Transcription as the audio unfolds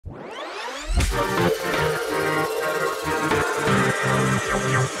What's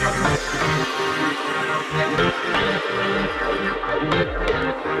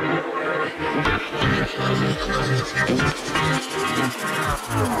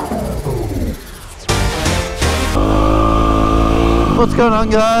going on,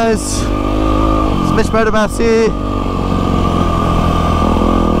 guys? It's Mitch Motorbaths here.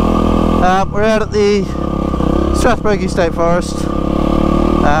 We're out at the Strathbogie State Forest.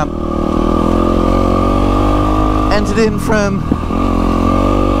 Entered in from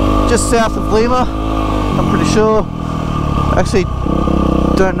just south of Lima, I'm pretty sure. Actually,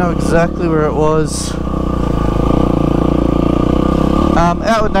 don't know exactly where it was.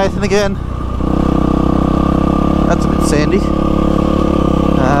 Out with Nathan again. That's a bit sandy.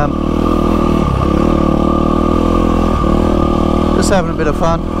 Just having a bit of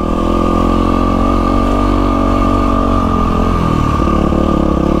fun.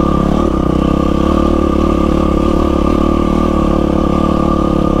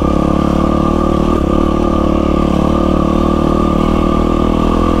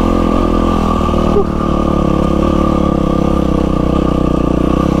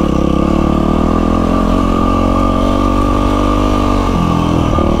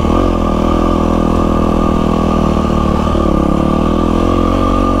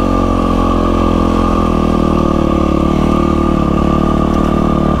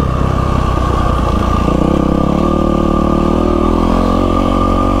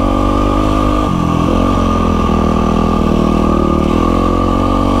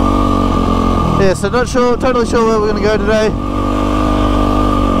 Yeah, so not sure, totally sure where we're going to go today.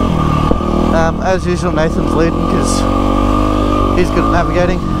 As usual, Nathan's leading because he's good at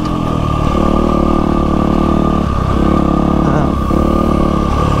navigating.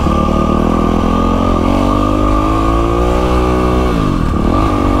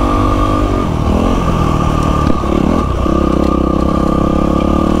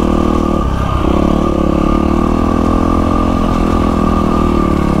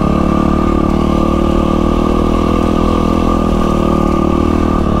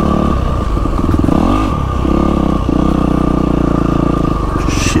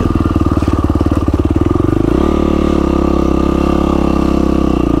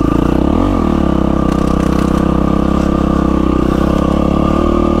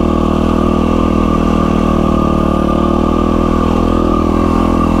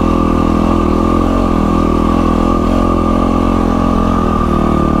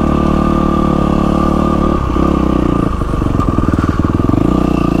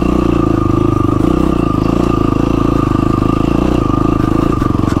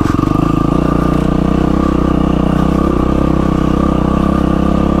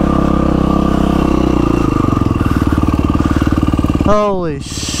 Holy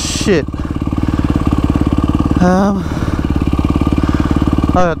shit. I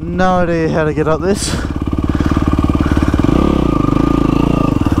got no idea how to get up this.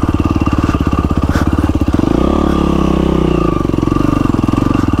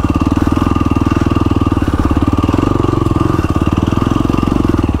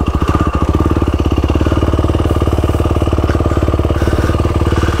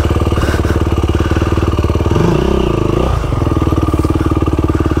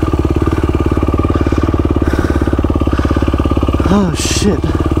 Oh shit.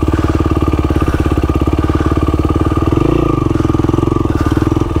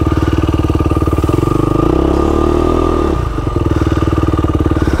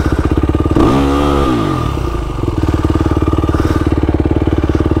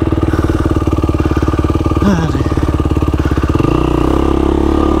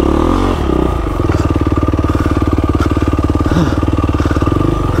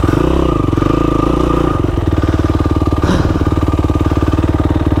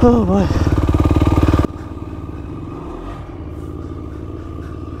 Oh boy.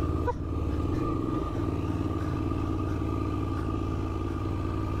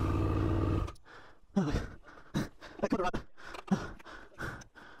 I could run.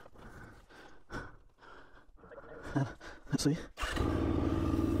 Let's see.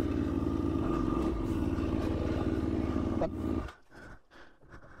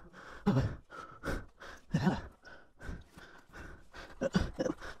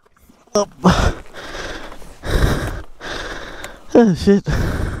 Oh, oh shit.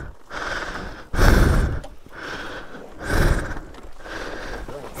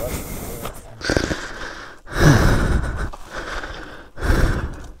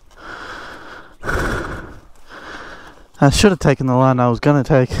 I should have taken the line I was going to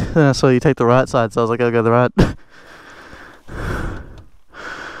take. Then I saw you take the right side, so I was like, I'll go the right.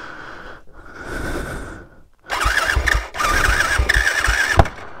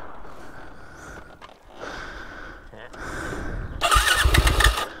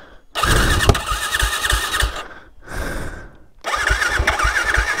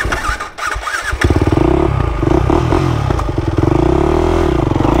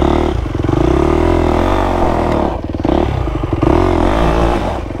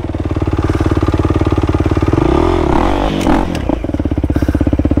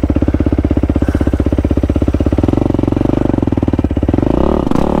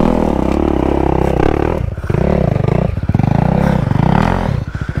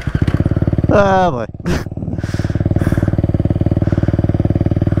 Oh boy.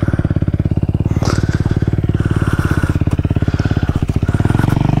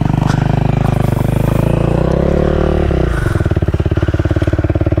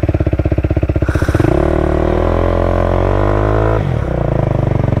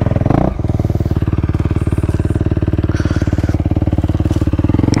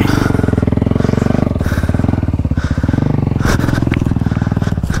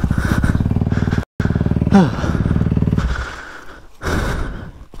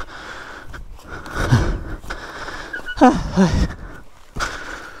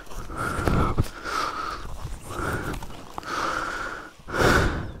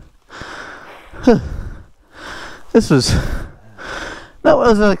 This was not what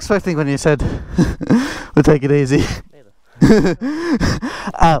I was expecting when you said we'll take it easy.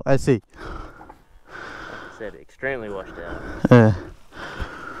 Oh, I see. Like I said, extremely washed out. Yeah.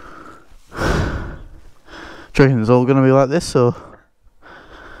 Do you reckon it's all going to be like this, or?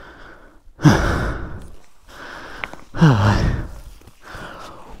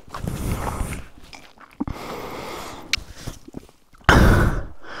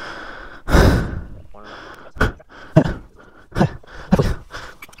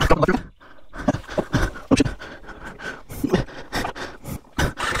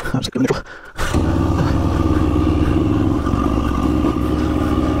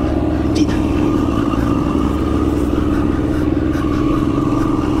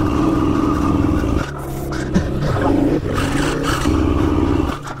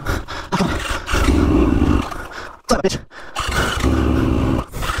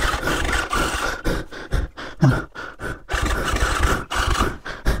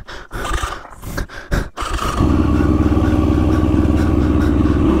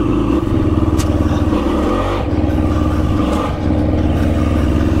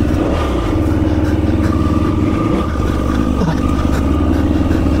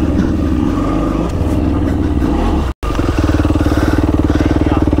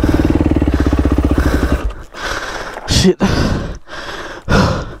 Shit.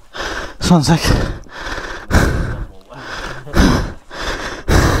 Just 1 sec.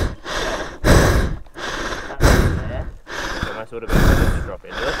 Almost would have been better to drop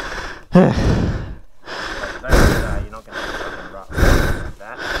into it. Yeah. You're not going to fucking rut like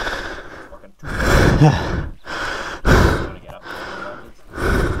that. Fucking Yeah. you want to get up to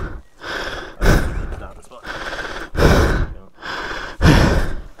start the spot.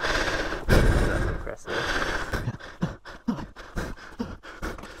 Press there.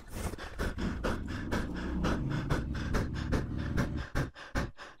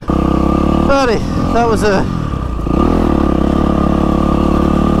 Righty, that was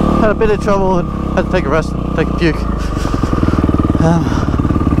had a bit of trouble and had to take a rest and take a puke.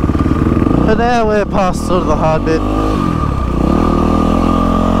 But now we're past sort of the hard bit.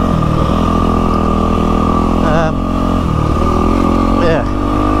 Yeah.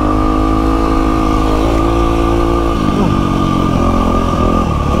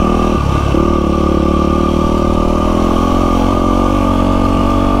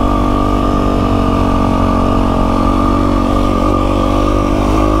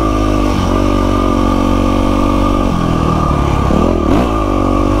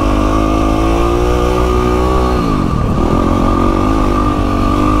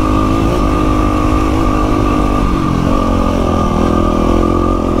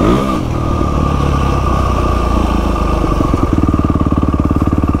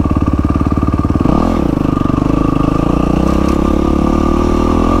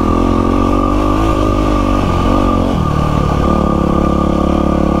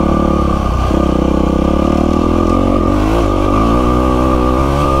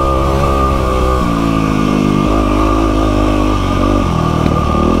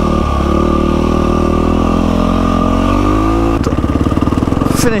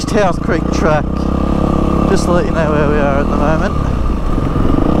 Finished House Creek track, just to let you know where we are at the moment.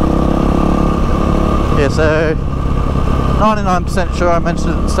 Yeah, so 99% sure I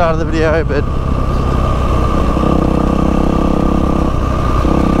mentioned it at the start of the video, but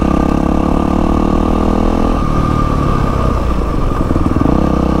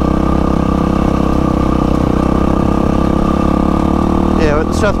yeah, we're at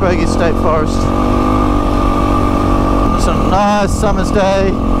the Strathbogie State Forest. It's a nice summer's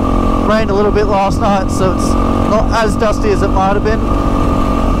day. Rained a little bit last night, so it's not as dusty as it might have been.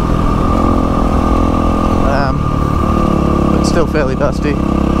 But still fairly dusty.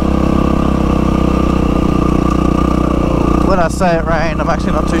 When I say it rained, I'm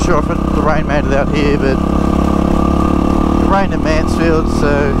actually not too sure if the rain made it out here, but it rained in Mansfield,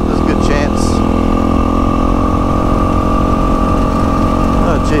 so there's a good chance.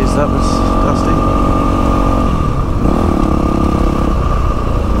 Jeez, that was dusty.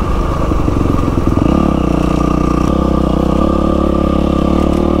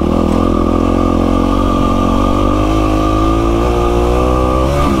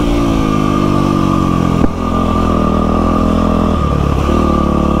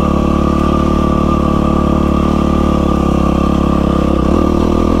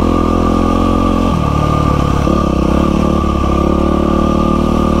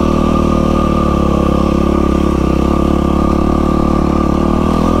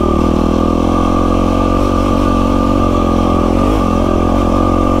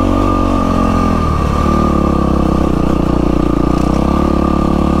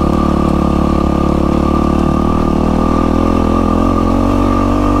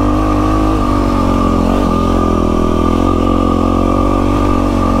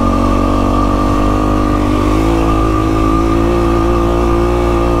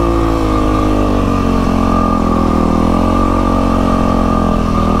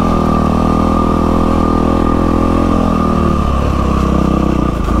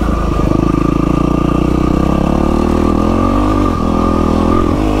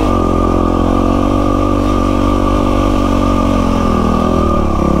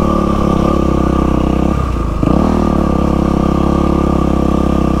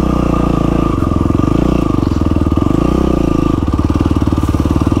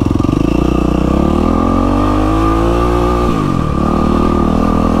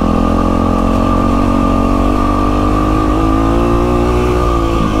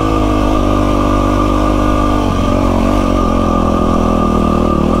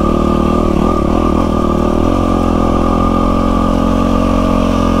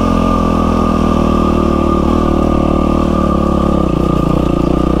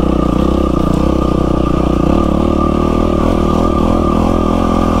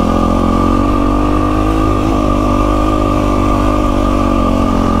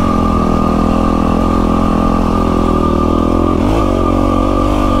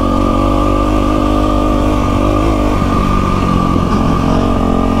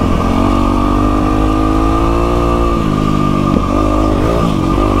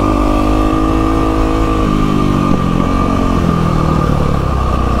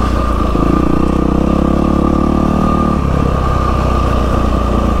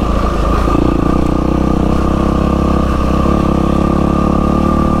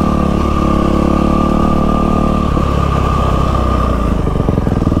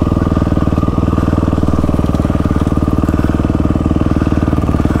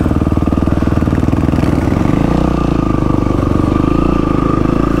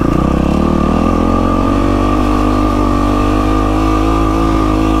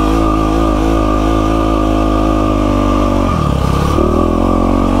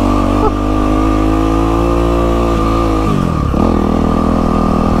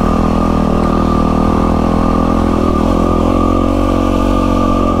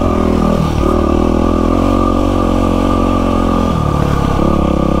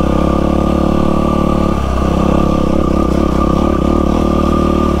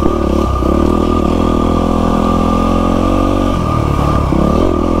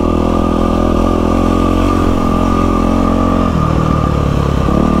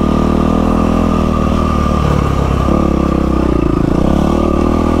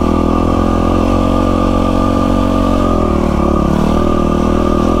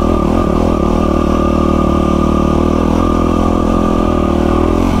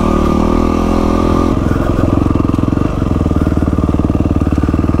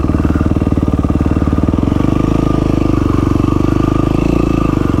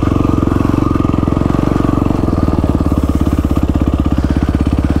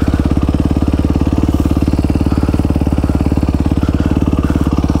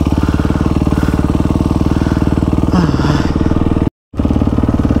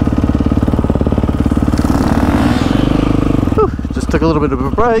 Took a little bit of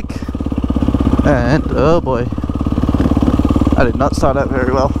a break, and oh boy, I did not start out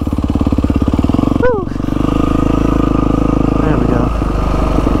very well. Woo. There we go.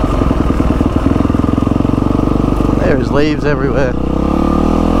 There's leaves everywhere.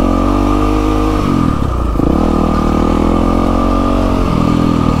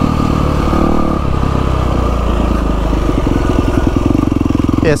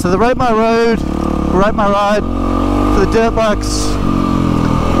 Yeah, so the rate my ride for the dirt bikes.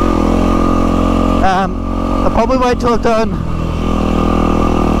 I'll probably wait till I've done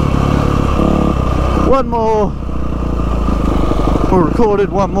one more, or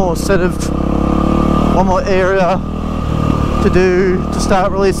recorded one more area to do to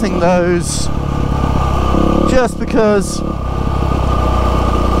start releasing those, just because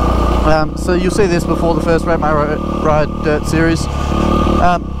so you'll see this before the first Rate My Ride Dirt series.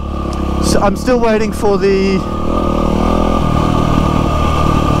 So I'm still waiting for the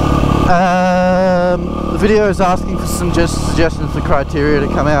videos asking for some suggestions for criteria to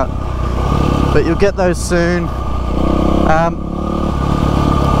come out, but you'll get those soon.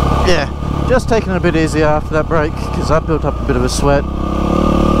 Yeah, just taking it a bit easier after that break because I built up a bit of a sweat.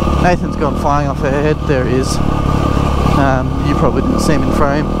 Nathan's gone flying off her head. There he is. You probably didn't see him in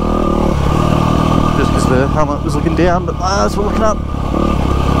frame just because the helmet was looking down, but my eyes were looking up.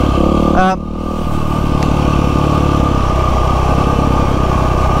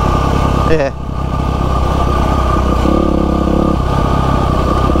 Yeah.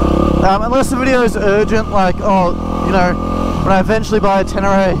 Unless the video is urgent, like, oh, you know, when I eventually buy a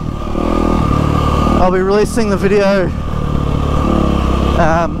Tenere, I'll be releasing the video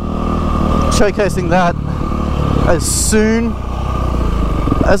showcasing that as soon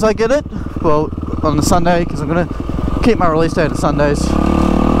as I get it. Well, on the Sunday, because I'm going to keep my release date at Sundays.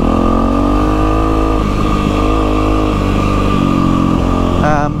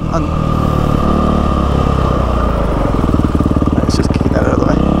 Let's just kick that out of the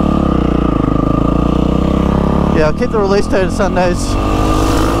way. Yeah, I'll keep the release date at Sundays.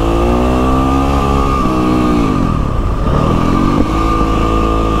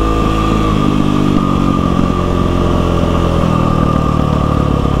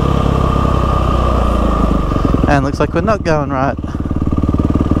 And looks like we're not going right.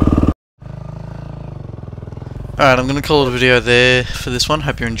 Alright, I'm going to call it a video there for this one.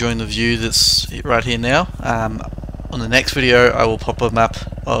 Hope you're enjoying the view that's right here now. On the next video I will pop a map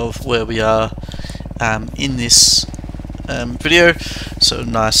of where we are in this video. So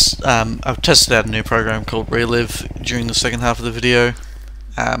nice. I've tested out a new program called Relive during the second half of the video.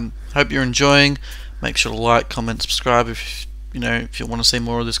 Hope you're enjoying. Make sure to like, comment, subscribe if you want to see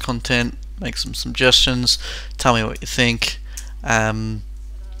more of this content. Make some suggestions, tell me what you think.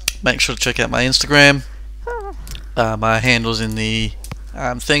 Make sure to check out my Instagram. My handle's in the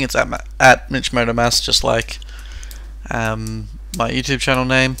thing. It's at MitchMotorMass, just like my YouTube channel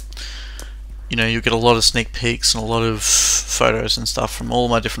name. You know, you'll get a lot of sneak peeks and a lot of photos and stuff from all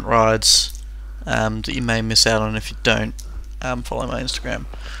my different rides that you may miss out on if you don't follow my Instagram.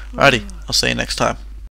 Alrighty, I'll see you next time.